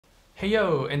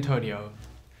Heyo, Antonio.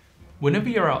 Whenever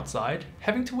you're outside,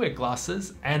 having to wear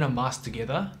glasses and a mask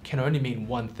together can only mean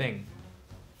one thing: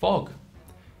 fog.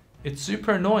 It's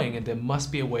super annoying and there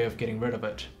must be a way of getting rid of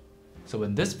it. So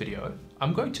in this video,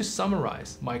 I'm going to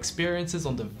summarize my experiences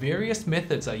on the various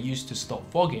methods I use to stop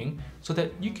fogging so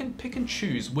that you can pick and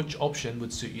choose which option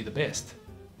would suit you the best.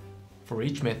 For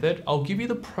each method, I'll give you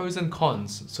the pros and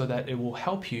cons so that it will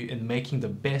help you in making the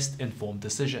best informed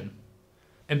decision.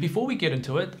 And before we get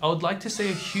into it, I would like to say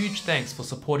a huge thanks for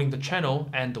supporting the channel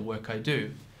and the work I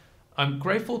do. I'm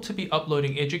grateful to be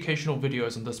uploading educational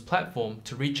videos on this platform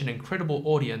to reach an incredible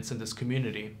audience in this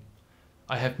community.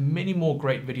 I have many more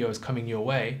great videos coming your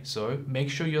way, so make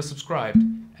sure you're subscribed,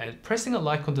 and pressing a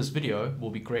like on this video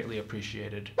will be greatly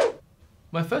appreciated.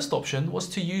 My first option was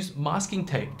to use masking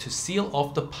tape to seal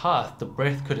off the path the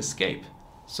breath could escape,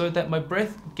 so that my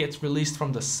breath gets released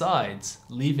from the sides,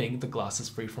 leaving the glasses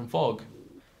free from fog.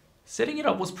 Setting it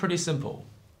up was pretty simple.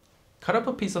 Cut up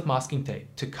a piece of masking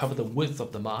tape to cover the width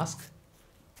of the mask,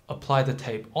 apply the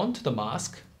tape onto the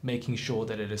mask, making sure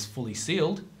that it is fully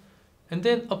sealed, and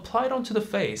then apply it onto the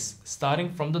face,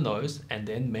 starting from the nose and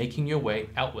then making your way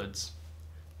outwards.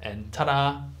 And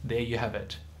ta-da, there you have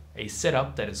it, a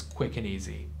setup that is quick and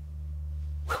easy.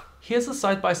 Here's a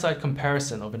side-by-side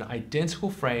comparison of an identical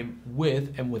frame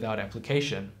with and without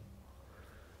application.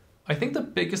 I think the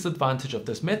biggest advantage of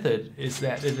this method is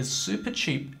that it is super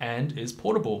cheap and is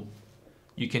portable.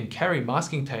 You can carry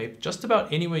masking tape just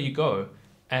about anywhere you go,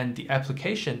 and the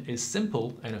application is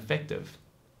simple and effective.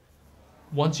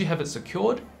 Once you have it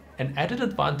secured, an added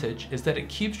advantage is that it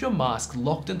keeps your mask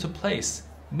locked into place,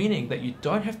 meaning that you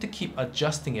don't have to keep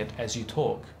adjusting it as you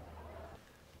talk.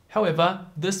 However,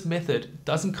 this method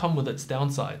doesn't come with its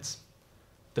downsides.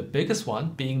 The biggest one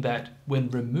being that when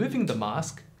removing the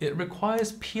mask, it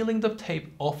requires peeling the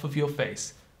tape off of your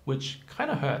face, which kind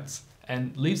of hurts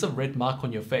and leaves a red mark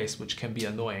on your face, which can be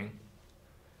annoying.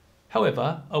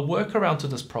 However, a workaround to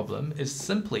this problem is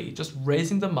simply just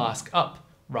raising the mask up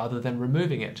rather than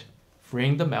removing it,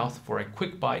 freeing the mouth for a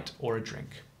quick bite or a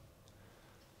drink.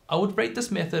 I would rate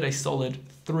this method a solid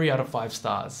 3 out of 5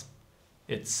 stars.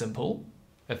 It's simple,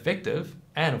 effective,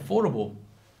 and affordable.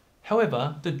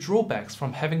 However, the drawbacks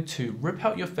from having to rip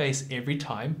out your face every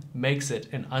time makes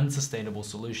it an unsustainable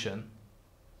solution.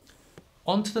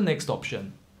 On to the next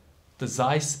option, the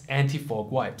Zeiss AntiFOG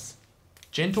wipes.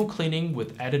 Gentle cleaning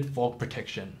with added fog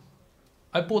protection.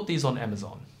 I bought these on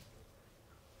Amazon.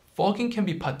 Fogging can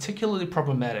be particularly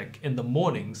problematic in the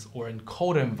mornings or in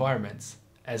colder environments,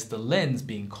 as the lens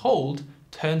being cold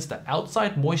turns the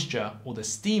outside moisture or the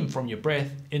steam from your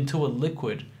breath into a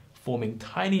liquid, forming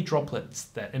tiny droplets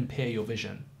that impair your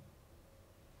vision.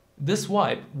 This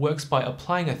wipe works by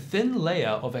applying a thin layer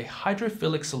of a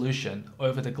hydrophilic solution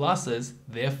over the glasses,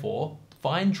 therefore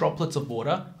fine droplets of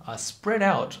water are spread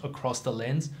out across the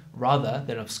lens rather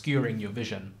than obscuring your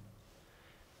vision.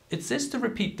 It says to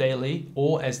repeat daily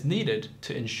or as needed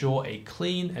to ensure a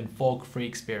clean and fog-free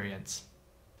experience.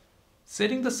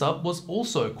 Setting this up was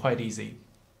also quite easy.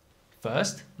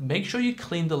 First, make sure you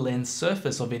clean the lens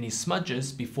surface of any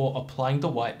smudges before applying the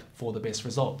wipe for the best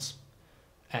results.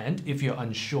 And if you're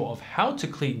unsure of how to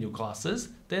clean your glasses,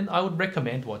 then I would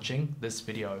recommend watching this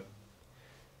video.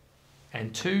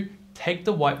 And 2, take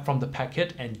the wipe from the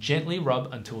packet and gently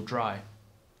rub until dry.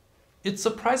 It's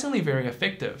surprisingly very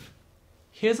effective.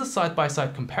 Here's a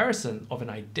side-by-side comparison of an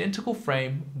identical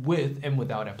frame with and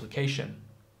without application.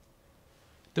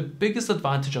 The biggest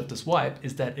advantage of this wipe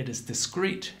is that it is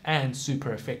discreet and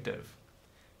super effective.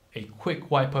 A quick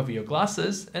wipe over your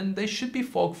glasses and they should be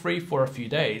fog-free for a few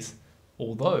days,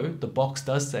 although the box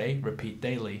does say repeat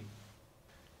daily.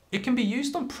 It can be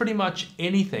used on pretty much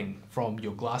anything from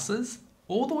your glasses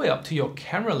all the way up to your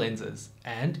camera lenses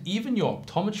and even your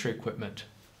optometry equipment.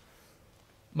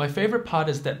 My favorite part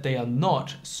is that they are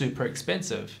not super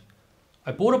expensive.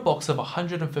 I bought a box of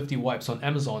 150 wipes on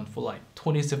Amazon for like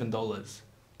 $27.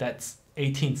 That's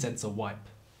 18 cents a wipe.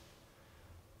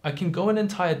 I can go an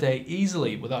entire day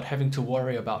easily without having to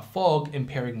worry about fog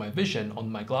impairing my vision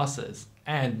on my glasses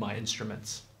and my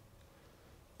instruments.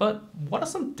 But what are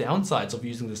some downsides of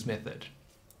using this method?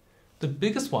 The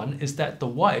biggest one is that the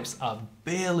wipes are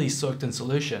barely soaked in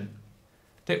solution.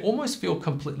 They almost feel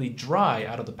completely dry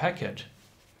out of the packet.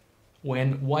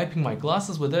 When wiping my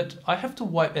glasses with it, I have to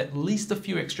wipe at least a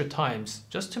few extra times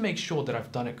just to make sure that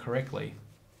I've done it correctly.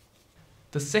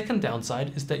 The second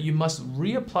downside is that you must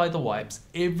reapply the wipes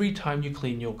every time you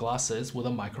clean your glasses with a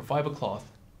microfiber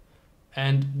cloth.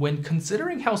 And when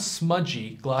considering how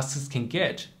smudgy glasses can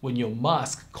get when your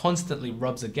mask constantly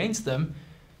rubs against them,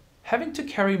 having to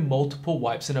carry multiple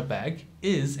wipes in a bag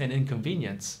is an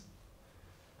inconvenience.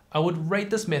 I would rate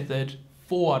this method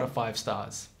 4 out of 5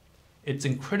 stars. It's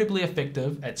incredibly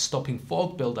effective at stopping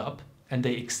fog buildup, and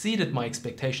they exceeded my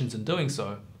expectations in doing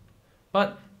so.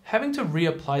 But having to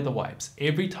reapply the wipes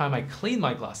every time I clean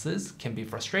my glasses can be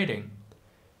frustrating.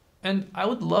 And I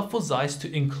would love for Zeiss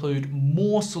to include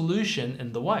more solution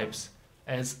in the wipes,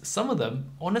 as some of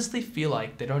them honestly feel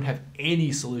like they don't have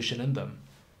any solution in them.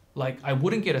 Like I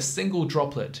wouldn't get a single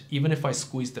droplet even if I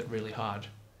squeezed it really hard.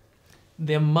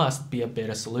 There must be a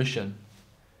better solution.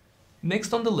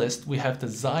 Next on the list we have the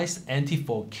Zeiss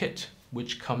AntiFOG kit,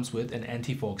 which comes with an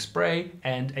AntiFOG spray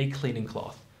and a cleaning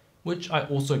cloth, which I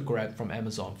also grabbed from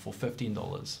Amazon for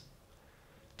 $15.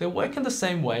 They work in the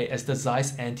same way as the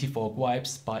Zeiss AntiFOG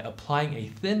wipes by applying a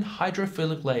thin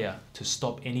hydrophilic layer to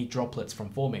stop any droplets from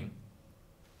forming.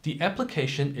 The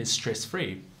application is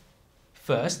stress-free.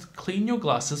 First, clean your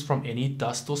glasses from any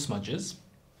dust or smudges.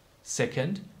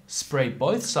 Second, spray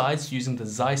both sides using the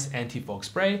Zeiss AntiFOG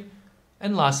spray.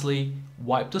 And lastly,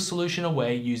 wipe the solution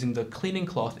away using the cleaning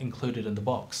cloth included in the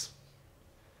box.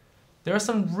 There are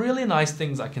some really nice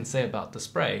things I can say about the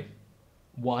spray.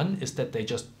 One is that they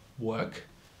just work,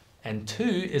 and two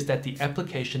is that the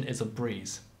application is a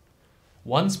breeze.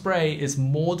 One spray is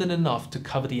more than enough to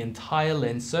cover the entire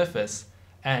lens surface,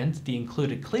 and the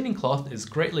included cleaning cloth is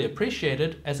greatly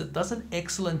appreciated as it does an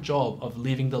excellent job of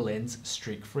leaving the lens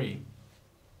streak-free.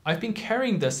 I've been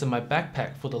carrying this in my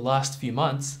backpack for the last few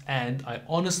months, and I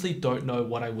honestly don't know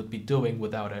what I would be doing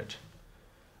without it.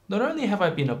 Not only have I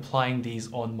been applying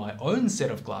these on my own set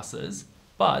of glasses,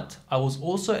 but I was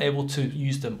also able to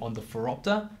use them on the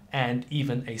phoropter and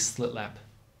even a slit lamp.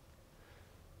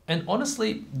 And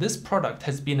honestly, this product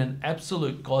has been an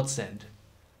absolute godsend.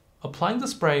 Applying the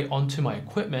spray onto my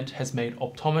equipment has made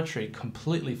optometry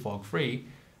completely fog-free,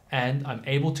 and I'm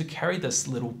able to carry this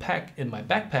little pack in my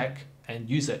backpack and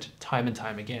use it time and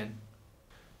time again.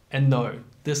 And no,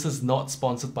 this is not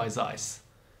sponsored by Zeiss.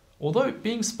 Although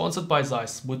being sponsored by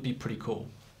Zeiss would be pretty cool,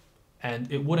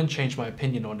 and it wouldn't change my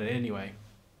opinion on it anyway.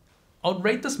 I'd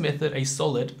rate this method a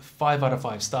solid 5 out of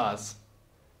 5 stars.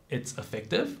 It's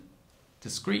effective,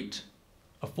 discreet,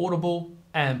 affordable,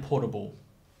 and portable.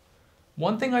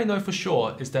 One thing I know for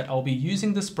sure is that I'll be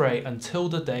using the spray until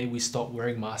the day we stop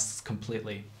wearing masks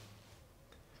completely.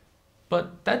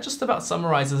 But that just about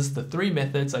summarizes the 3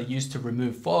 methods I use to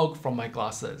remove fog from my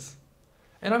glasses.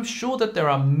 And I'm sure that there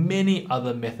are many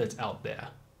other methods out there.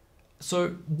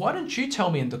 So why don't you tell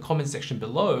me in the comment section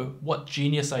below what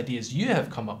genius ideas you have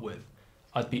come up with?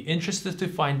 I'd be interested to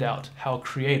find out how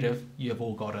creative you have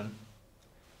all gotten.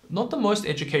 Not the most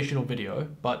educational video,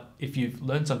 but if you've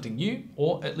learned something new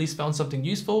or at least found something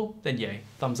useful, then yay,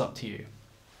 thumbs up to you.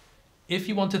 If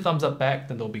you want to thumbs up back,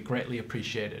 then they'll be greatly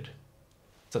appreciated.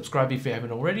 Subscribe if you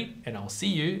haven't already, and I'll see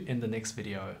you in the next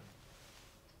video.